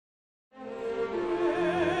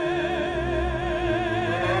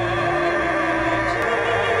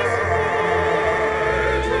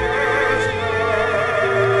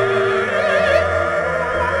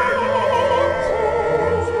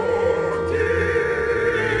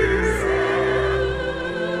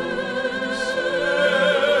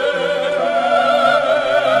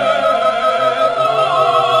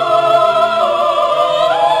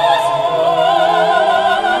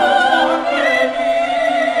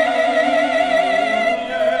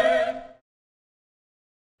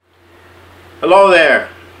Hello there.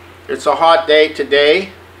 It's a hot day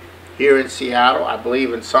today here in Seattle. I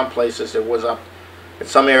believe in some places it was up, in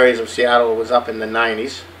some areas of Seattle it was up in the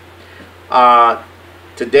 90s.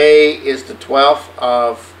 Today is the 12th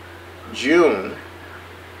of June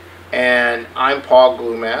and I'm Paul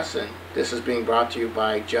Glumaz, and this is being brought to you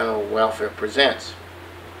by General Welfare Presents.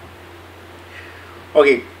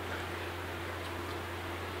 Okay,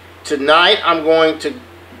 tonight I'm going to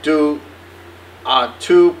do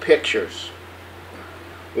two pictures.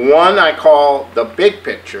 One I call the big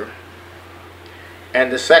picture, and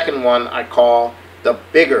the second one I call the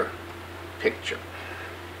bigger picture.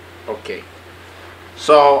 Okay,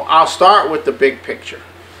 so I'll start with the big picture.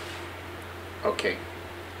 Okay,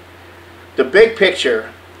 the big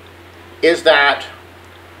picture is that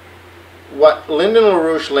what Lyndon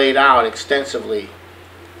LaRouche laid out extensively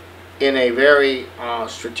in a very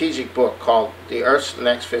strategic book called The Earth's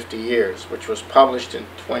Next 50 Years, which was published in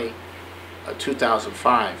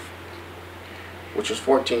 2005, which was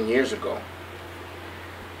 14 years ago,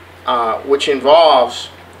 which involves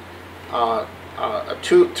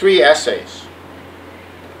three essays.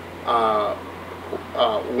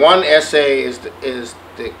 One essay is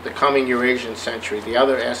the coming Eurasian century. The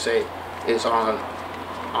other essay is on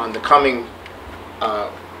the coming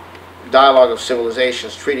Dialogue of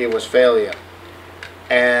Civilizations, Treaty of Westphalia,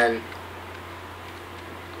 and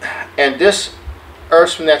this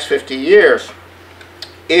Earth's next 50 years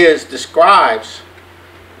describes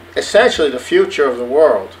essentially the future of the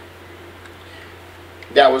world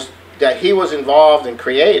that he was involved in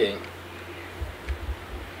creating,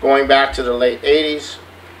 going back to the late 80s,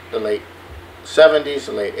 the late 70s,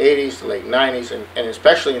 the late 80s, the late 90s, and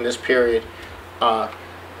especially in this period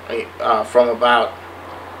from about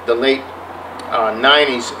the late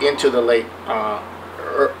 90s into the late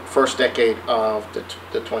first decade of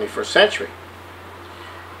the 21st century.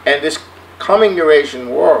 And this coming Eurasian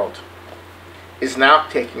world is now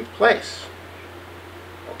taking place.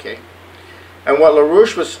 Okay? And what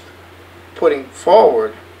LaRouche was putting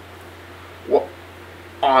forward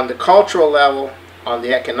on the cultural level, on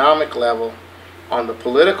the economic level, on the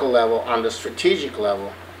political level, on the strategic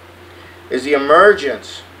level, is the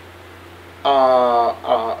emergence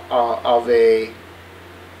of a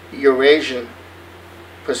Eurasian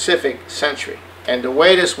Pacific century. And the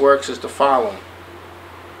way this works is the following.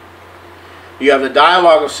 You have the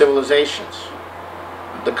Dialogue of Civilizations,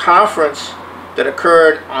 the conference that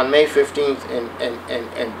occurred on May 15th in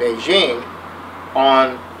Beijing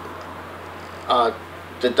on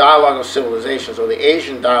the Dialogue of Civilizations, or the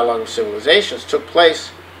Asian Dialogue of Civilizations, took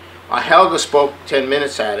place. Helga spoke 10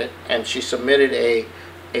 minutes at it, and she submitted a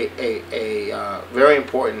very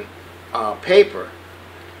important paper.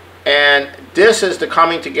 And this is the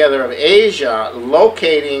coming together of Asia,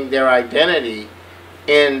 locating their identity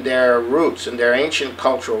in their roots, in their ancient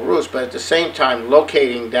cultural roots, but at the same time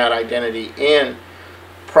locating that identity in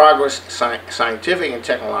progress, scientific and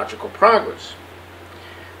technological progress.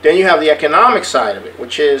 Then you have the economic side of it,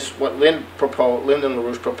 which is what Lyndon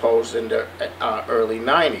LaRouche proposed in the early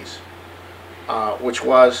 90s, which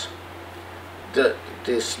was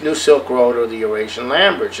this new Silk Road, or the Eurasian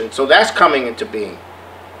land bridge. And so that's coming into being.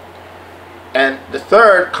 And the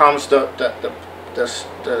third comes the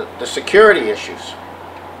security issues.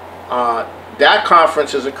 That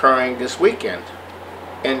conference is occurring this weekend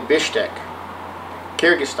in Bishkek,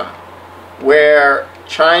 Kyrgyzstan, where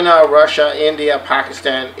China, Russia, India,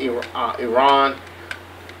 Pakistan, Iran,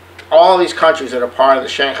 all these countries that are part of the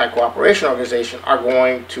Shanghai Cooperation Organization are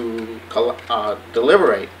going to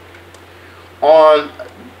deliberate on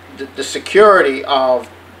the security of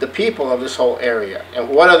the people of this whole area. And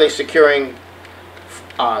what are they securing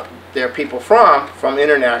their people from? From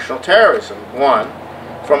international terrorism, one,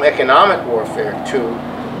 from economic warfare, two,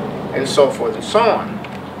 and so forth and so on.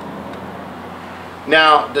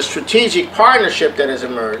 Now, the strategic partnership that has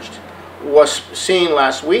emerged was seen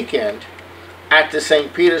last weekend at the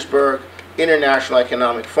St. Petersburg International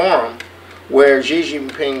Economic Forum, where Xi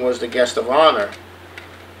Jinping was the guest of honor.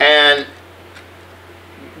 And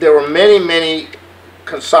there were many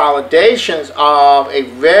consolidations of a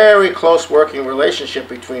very close working relationship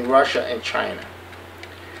between Russia and China.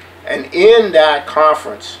 And in that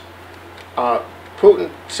conference,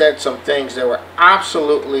 Putin said some things that were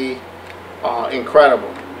absolutely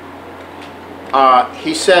incredible.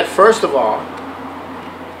 He said, first of all,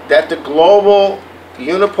 that the global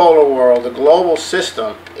unipolar world, the global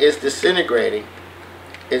system, is disintegrating,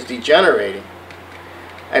 is degenerating,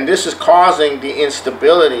 and this is causing the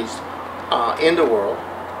instabilities in the world.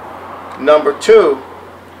 Number two,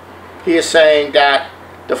 he is saying that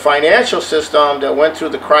the financial system that went through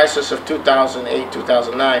the crisis of 2008,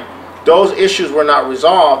 2009 those issues were not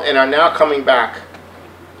resolved and are now coming back.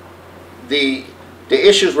 The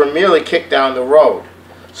issues were merely kicked down the road.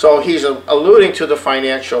 So he's alluding to the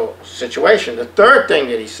financial situation. The third thing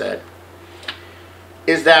that he said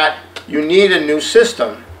is that you need a new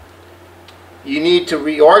system. You need to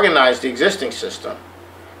reorganize the existing system.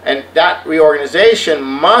 And that reorganization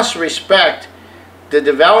must respect the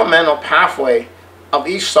developmental pathway of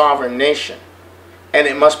each sovereign nation. And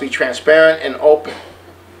it must be transparent and open.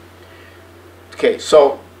 Okay,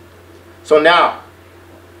 so now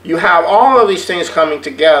you have all of these things coming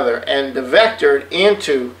together and vectored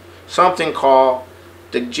into something called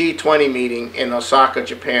the G20 meeting in Osaka,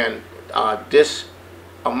 Japan, at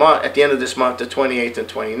the end of this month, the 28th and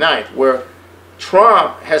 29th, where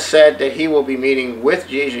Trump has said that he will be meeting with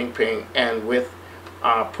Xi Jinping and with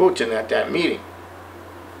Putin at that meeting.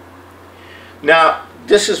 Now,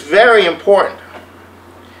 this is very important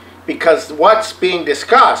because what's being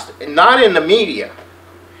discussed, not in the media,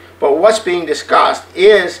 but what's being discussed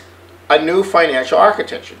is a new financial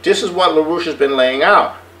architecture. This is what LaRouche has been laying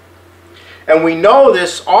out. And we know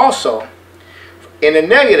this also in a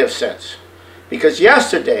negative sense, because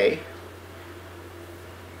yesterday,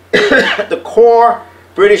 the core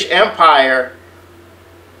British Empire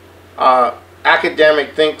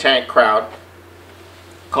academic think tank crowd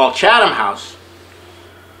called Chatham House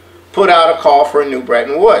put out a call for a new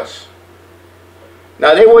Bretton Woods.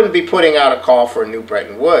 Now, they wouldn't be putting out a call for a new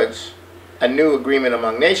Bretton Woods, a new agreement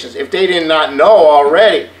among nations, if they did not know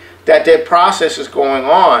already that that process is going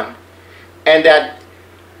on and that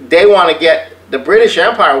they want to get, the British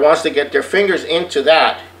Empire wants to get their fingers into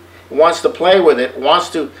that, wants to play with it, wants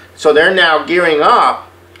to, so they're now gearing up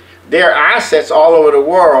their assets all over the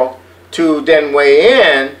world to then weigh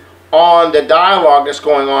in on the dialogue that's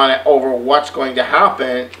going on over what's going to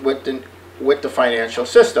happen with the financial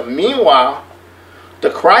system. Meanwhile, the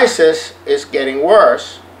crisis is getting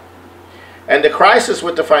worse, and the crisis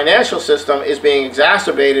with the financial system is being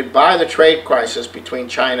exacerbated by the trade crisis between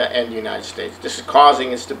China and the United States. This is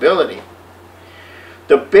causing instability.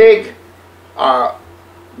 The big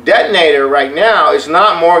detonator right now is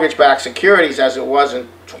not mortgage-backed securities as it was in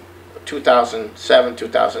 2007,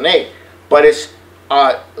 2008, but it's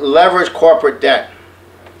leveraged corporate debt.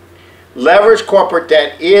 Leveraged corporate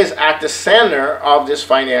debt is at the center of this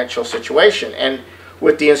financial situation, and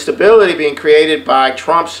with the instability being created by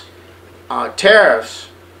Trump's tariffs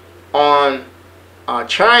on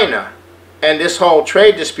China and this whole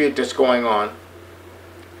trade dispute that's going on,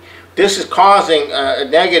 this is causing a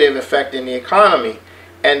negative effect in the economy,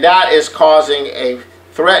 and that is causing a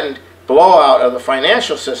threatened blowout of the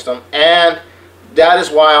financial system, and that is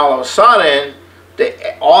why all of a sudden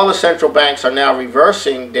all the central banks are now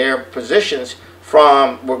reversing their positions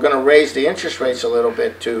from we're going to raise the interest rates a little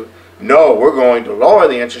bit to no, we're going to lower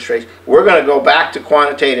the interest rates. We're going to go back to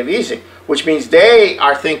quantitative easing, which means they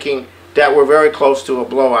are thinking that we're very close to a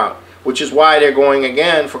blowout, which is why they're going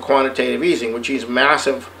again for quantitative easing, which is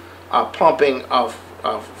massive pumping of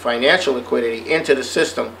financial liquidity into the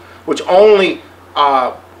system, which only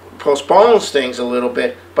postpones things a little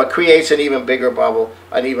bit, but creates an even bigger bubble,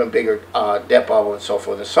 an even bigger debt bubble, and so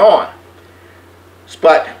forth and so on.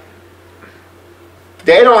 But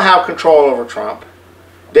they don't have control over Trump.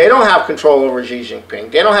 They don't have control over Xi Jinping.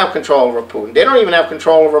 They don't have control over Putin. They don't even have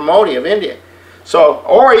control over Modi of India. So,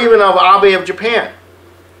 or even of Abe of Japan.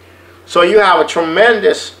 So you have a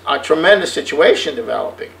tremendous situation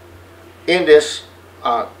developing in this,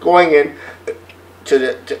 going in to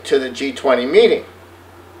the G20 meeting.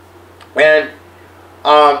 And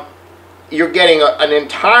you're getting an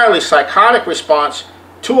entirely psychotic response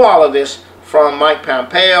to all of this from Mike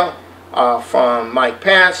Pompeo, from Mike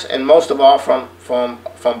Pence, and most of all from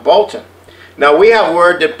Bolton. Now, we have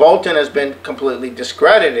word that Bolton has been completely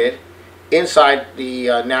discredited inside the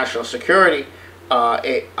National Security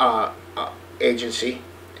Agency,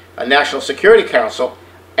 a National Security Council,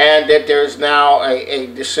 and that there's now a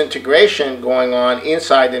disintegration going on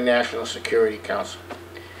inside the National Security Council.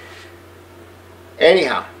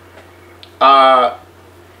 Anyhow,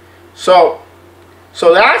 so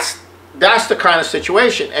that's the kind of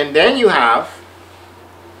situation, and then you have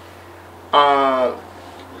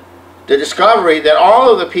the discovery that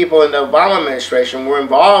all of the people in the Obama administration were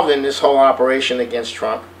involved in this whole operation against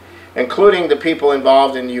Trump, including the people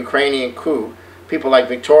involved in the Ukrainian coup, people like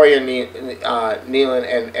Victoria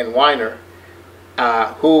Nuland and Weiner,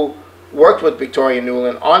 who worked with Victoria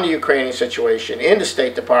Nuland on the Ukrainian situation in the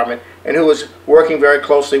State Department, and who was working very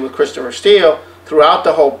closely with Christopher Steele throughout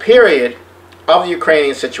the whole period of the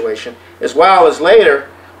Ukrainian situation, as well as later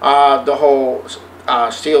the whole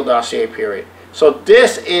Steele dossier period. So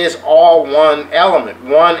this is all one element,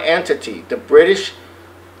 one entity. The British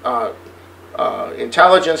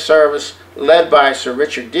intelligence service, led by Sir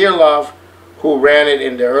Richard Dearlove, who ran it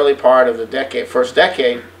in the early part of the first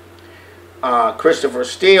decade. Christopher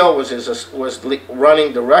Steele was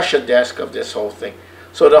running the Russia desk of this whole thing.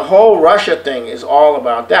 So the whole Russia thing is all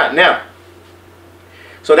about that. Now,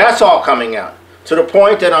 so that's all coming out. To the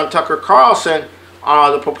point that on Tucker Carlson,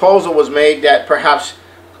 the proposal was made that perhaps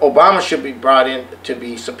Obama should be brought in to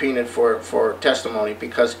be subpoenaed for testimony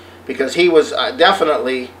because he was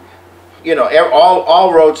definitely, you know,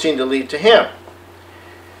 all roads seem to lead to him.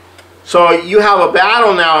 So you have a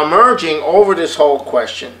battle now emerging over this whole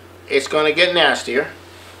question. It's going to get nastier.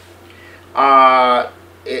 Barr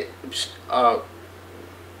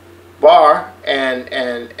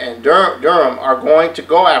and Durham are going to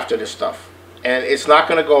go after this stuff, and it's not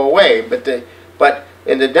going to go away. But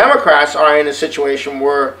the Democrats are in a situation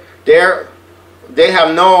where they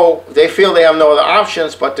feel they have no other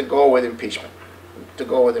options but to go with impeachment,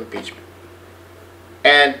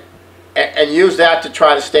 and use that to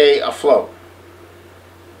try to stay afloat.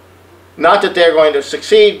 Not that they're going to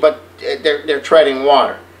succeed, but they're treading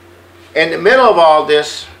water. In the middle of all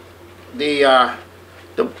this, the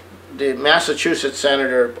Massachusetts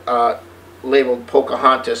senator labeled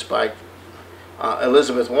Pocahontas by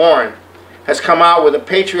Elizabeth Warren has come out with a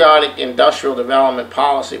patriotic industrial development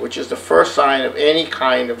policy, which is the first sign of any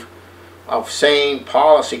kind of sane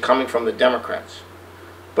policy coming from the Democrats.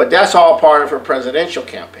 But that's all part of her presidential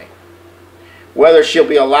campaign. Whether she'll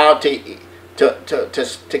be allowed to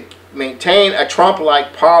maintain a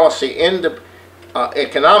Trump-like policy in the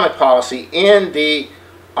economic policy in the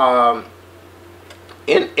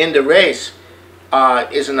race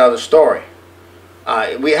is another story.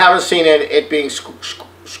 We haven't seen it being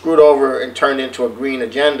screwed over and turned into a green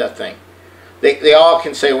agenda thing. They all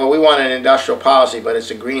can say, well, we want an industrial policy, but it's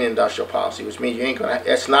a green industrial policy, which means you ain't gonna.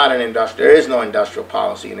 It's not an industrial. There is no industrial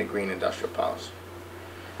policy in a green industrial policy.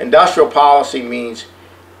 Industrial policy means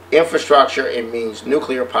infrastructure. It means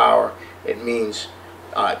nuclear power. It means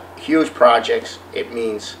huge projects. It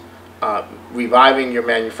means reviving your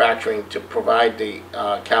manufacturing to provide the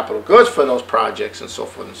capital goods for those projects and so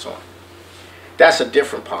forth and so on. That's a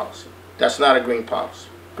different policy. That's not a green policy.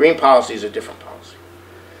 Green policy is a different policy.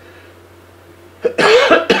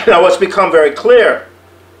 Now, what's become very clear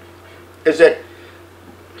is that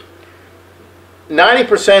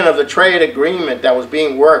 90% of the trade agreement that was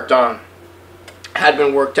being worked on had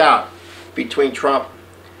been worked out between Trump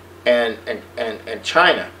and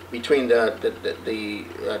China, between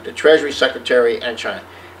the Treasury Secretary and China.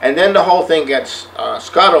 And then the whole thing gets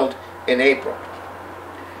scuttled in April.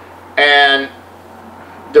 And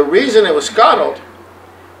the reason it was scuttled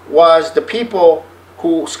was the people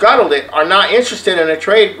who scuttled it are not interested in a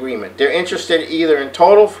trade agreement. They're interested either in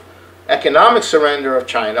total economic surrender of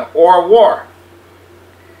China or war.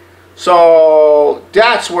 So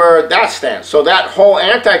that's where that stands. So that whole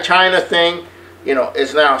anti-China thing, you know,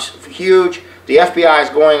 is now huge. The FBI is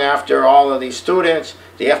going after all of these students.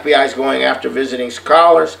 The FBI is going after visiting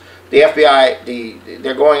scholars. The FBI,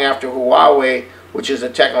 they're going after Huawei, which is a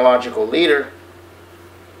technological leader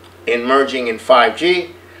in merging in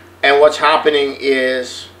 5G. And what's happening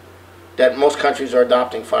is that most countries are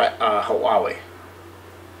adopting Huawei.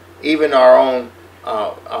 Even our own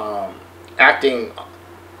acting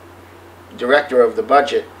director of the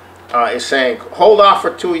budget is saying, hold off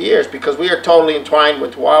for 2 years because we are totally entwined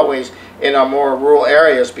with Huawei's in our more rural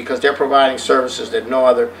areas because they're providing services that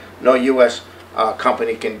no U.S.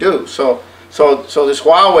 Company can do. So this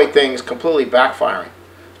Huawei thing is completely backfiring,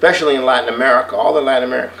 especially in Latin America. All the Latin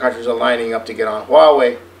American countries are lining up to get on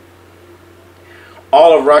Huawei.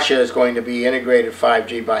 All of Russia is going to be integrated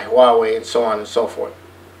 5G by Huawei and so on and so forth.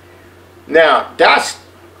 Now, that's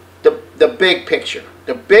the big picture.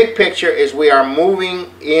 The big picture is we are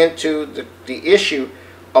moving into the issue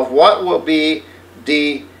of what will be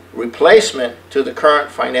the replacement to the current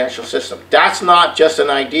financial system. That's not just an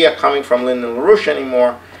idea coming from Lyndon LaRouche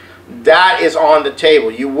anymore. That is on the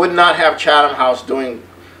table. You would not have Chatham House doing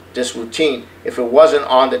this routine if it wasn't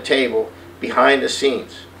on the table behind the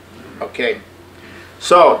scenes. Okay?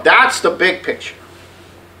 So that's the big picture.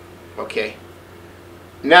 Okay?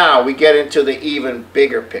 Now we get into the even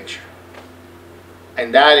bigger picture.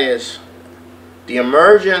 And that is the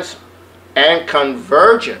emergence and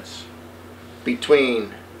convergence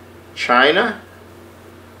between China,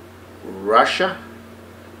 Russia,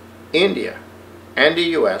 India, and the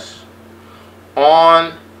U.S.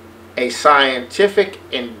 on a scientific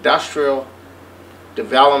industrial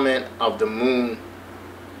development of the moon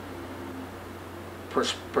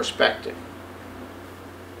perspective.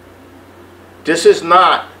 This is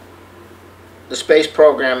not the space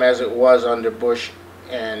program as it was under Bush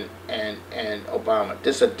and Obama.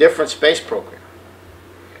 This is a different space program.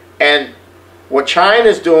 And what China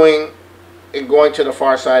is doing in going to the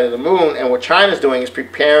far side of the moon, and what China is doing is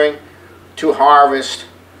preparing to harvest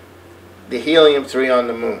the helium-3 on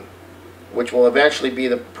the moon, which will eventually be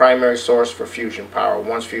the primary source for fusion power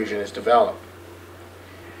once fusion is developed.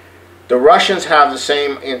 The Russians have the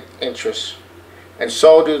same interests, and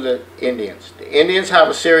so do the Indians. The Indians have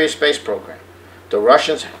a serious space program. The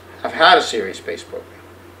Russians have had a serious space program.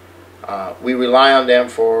 We rely on them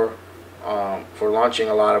for launching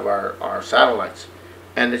a lot of our satellites.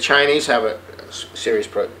 And the Chinese have a serious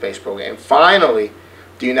space program. And finally,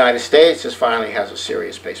 the United States finally has a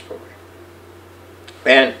serious space program.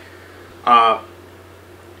 And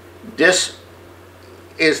this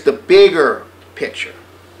is the bigger picture,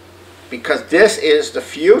 because this is the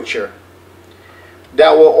future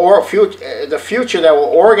that will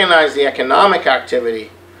organize the economic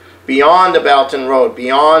activity beyond the Belt and Road,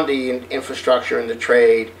 beyond the infrastructure and the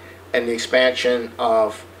trade and the expansion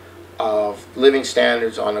of living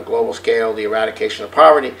standards on a global scale, the eradication of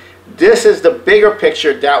poverty. This is the bigger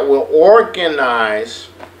picture that will organize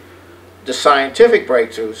the scientific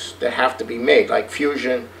breakthroughs that have to be made, like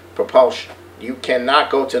fusion propulsion. You cannot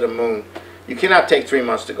go to the moon. You cannot take 3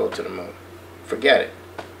 months to go to the moon. Forget it.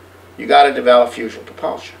 You got to develop fusion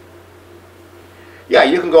propulsion. Yeah,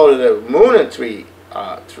 you can go to the moon in 3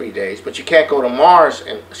 days, but you can't go to Mars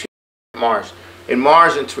in Mars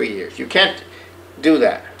in 3 years. You can't do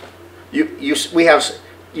that. The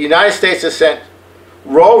United States has sent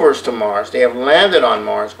rovers to Mars. They have landed on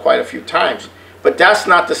Mars quite a few times. But that's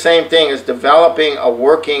not the same thing as developing a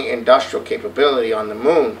working industrial capability on the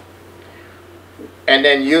moon and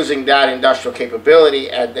then using that industrial capability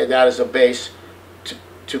and that as a base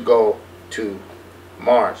to go to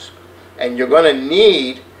Mars. And you're going to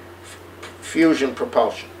need fusion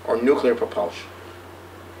propulsion or nuclear propulsion.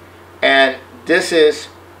 And this is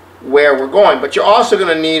where we're going. But you're also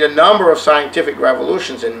going to need a number of scientific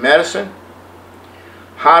revolutions in medicine,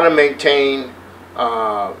 how to maintain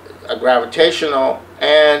a gravitational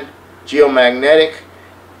and geomagnetic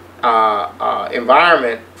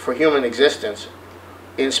environment for human existence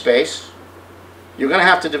in space. You're going to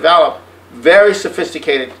have to develop very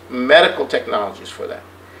sophisticated medical technologies for that.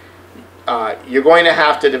 You're going to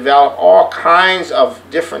have to develop all kinds of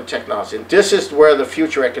different technologies. And this is where the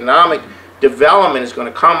future economic development is going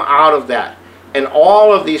to come out of that. And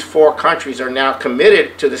all of these 4 countries are now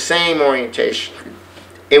committed to the same orientation.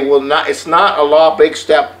 It's not a law, big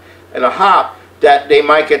step and a hop that they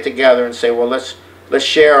might get together and say, well, let's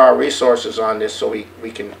share our resources on this so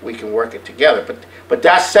we can work it together. But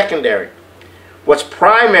that's secondary. What's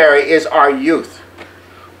primary is our youth.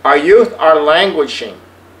 Our youth are languishing,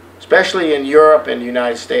 especially in Europe and the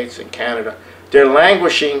United States and Canada. They're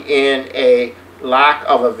languishing in a lack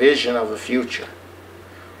of a vision of the future.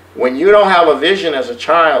 When you don't have a vision as a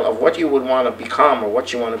child of what you would want to become or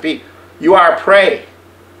what you want to be, you are a prey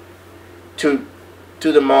to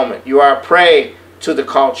the moment. You are a prey to the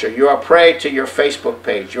culture. You are a prey to your Facebook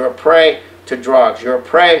page. You're a prey to drugs. You're a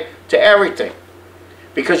prey to everything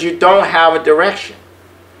because you don't have a direction.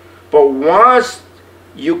 But once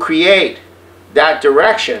you create that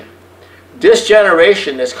direction, this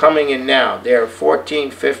generation that's coming in now, they're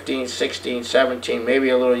 14, 15, 16, 17, maybe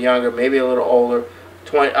a little younger, maybe a little older,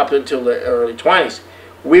 20, up until the early 20s,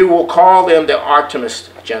 we will call them the Artemis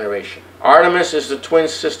generation. Artemis is the twin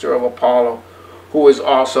sister of Apollo, who is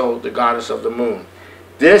also the goddess of the moon.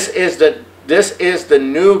 This is the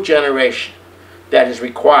new generation that is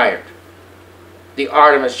required, the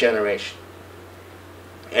Artemis generation.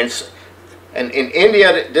 And in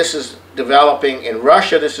India, this is developing. In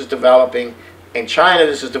Russia, this is developing. In China,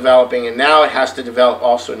 this is developing. And now it has to develop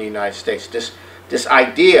also in the United States. This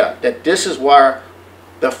idea that this is where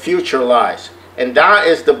the future lies. And that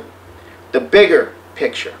is the bigger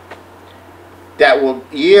picture that will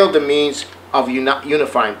yield the means of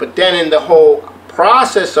unifying. But then in the whole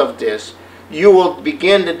process of this, you will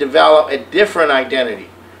begin to develop a different identity.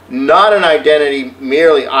 Not an identity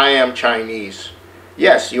merely, I am Chinese.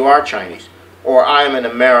 Yes, you are Chinese. Or I am an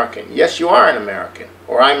American. Yes, you are an American.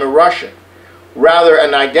 Or I'm a Russian. Rather,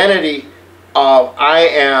 an identity of I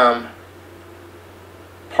am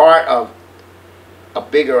part of a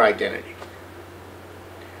bigger identity.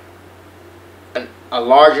 A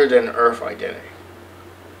larger than Earth identity.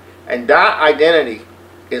 And that identity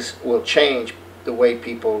will change the way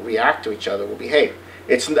people react to each other, will behave.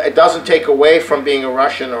 It doesn't take away from being a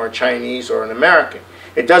Russian or a Chinese or an American.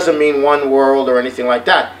 It doesn't mean one world or anything like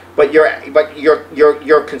that. But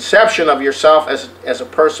your conception of yourself as a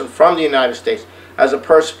person from the United States, as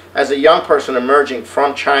a young person emerging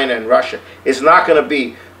from China and Russia, is not going to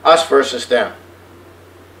be us versus them.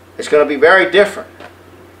 It's going to be very different.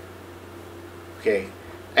 Okay,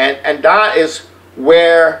 and that is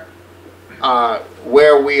where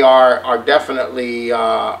we are definitely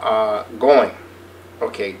going.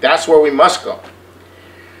 Okay, that's where we must go.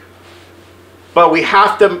 But we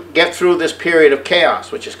have to get through this period of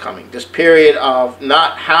chaos which is coming. This period of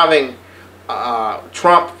not having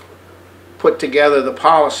Trump put together the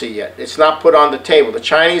policy yet. It's not put on the table. The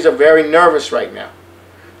Chinese are very nervous right now.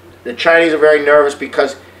 The Chinese are very nervous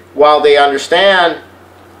because while they understand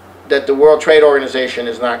that the World Trade Organization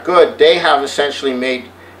is not good, they have essentially made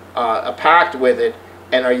a pact with it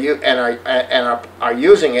and are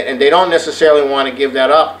using it, and they don't necessarily want to give that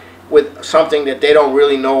up with something that they don't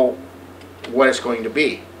really know what it's going to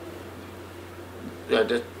be.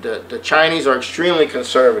 The Chinese are extremely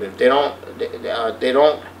conservative. They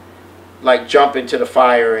don't like jump into the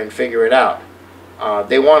fire and figure it out.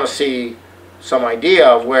 They want to see some idea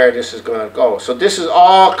of where this is going to go. So this is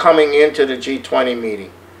all coming into the G20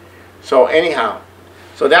 meeting. So anyhow,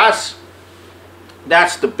 so that's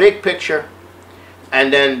the big picture,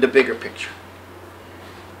 and then the bigger picture.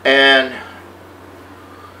 And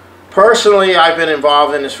personally, I've been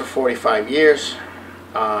involved in this for 45 years.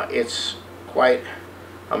 It's quite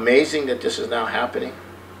amazing that this is now happening.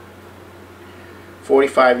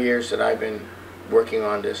 45 years that I've been working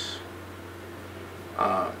on this.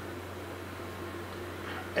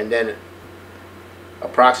 And then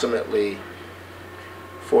approximately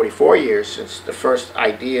 44 years since the first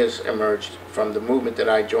ideas emerged from the movement that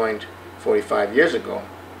I joined 45 years ago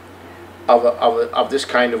of this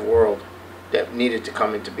kind of world that needed to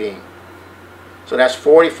come into being. So that's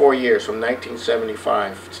 44 years from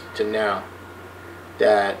 1975 to now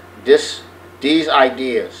that these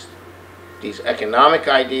ideas, these economic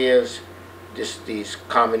ideas, these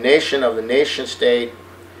combination of the nation state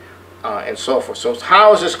and so forth. So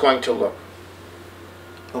how is this going to look?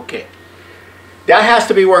 Okay, that has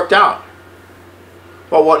to be worked out.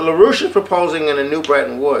 But what LaRouche is proposing in the New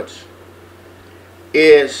Bretton Woods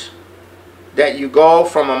is that you go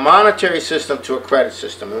from a monetary system to a credit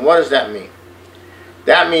system. And what does that mean?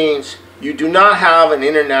 That means you do not have an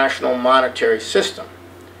international monetary system.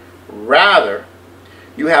 Rather,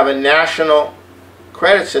 you have a national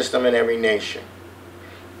credit system in every nation.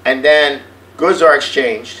 And then goods are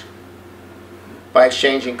exchanged by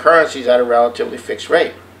exchanging currencies at a relatively fixed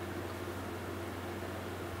rate.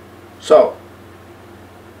 So,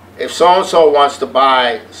 if so-and-so wants to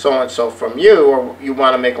buy so-and-so from you, or you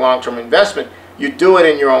want to make long-term investment, you do it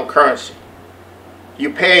in your own currency.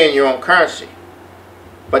 You pay in your own currency.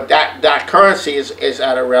 But that currency is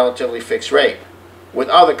at a relatively fixed rate with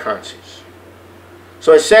other currencies.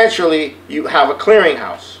 So essentially, you have a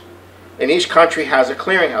clearinghouse. And each country has a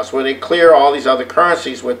clearinghouse where they clear all these other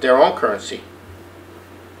currencies with their own currency.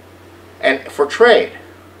 And for trade,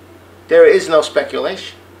 there is no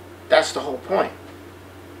speculation. That's the whole point.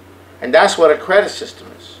 And that's what a credit system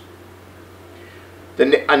is.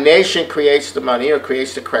 A nation creates the money or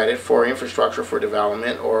creates the credit for infrastructure, for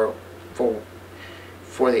development, or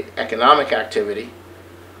for the economic activity.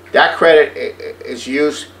 That credit is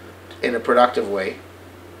used in a productive way.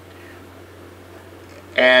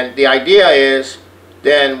 And the idea is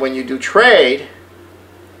then when you do trade,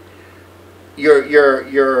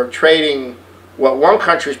 you're trading what one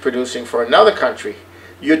country is producing for another country.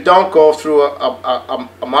 You don't go through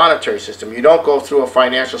a monetary system. You don't go through a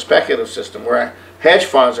financial speculative system where hedge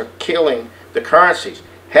funds are killing the currencies.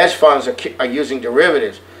 Hedge funds are using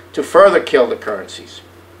derivatives to further kill the currencies.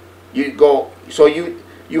 So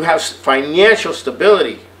you have financial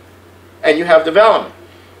stability and you have development.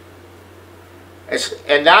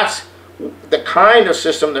 And that's the kind of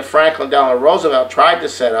system that Franklin Delano Roosevelt tried to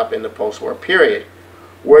set up in the post-war period,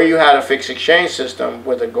 where you had a fixed exchange system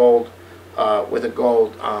with a gold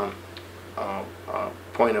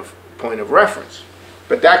point of reference.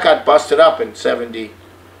 But that got busted up in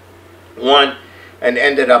 '71 and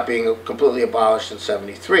ended up being completely abolished in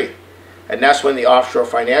 '73. And that's when the offshore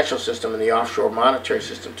financial system and the offshore monetary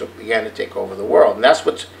system began to take over the world. And that's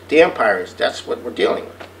what the empire is. That's what we're dealing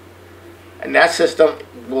with. And that system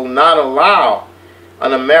will not allow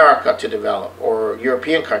an America to develop or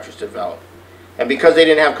European countries to develop. And because they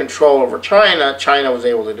didn't have control over China, China was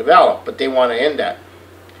able to develop. But they want to end that.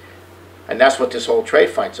 And that's what this whole trade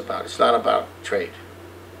fight's about. It's not about trade.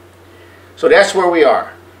 So that's where we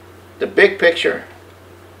are. The big picture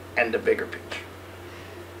and the bigger picture.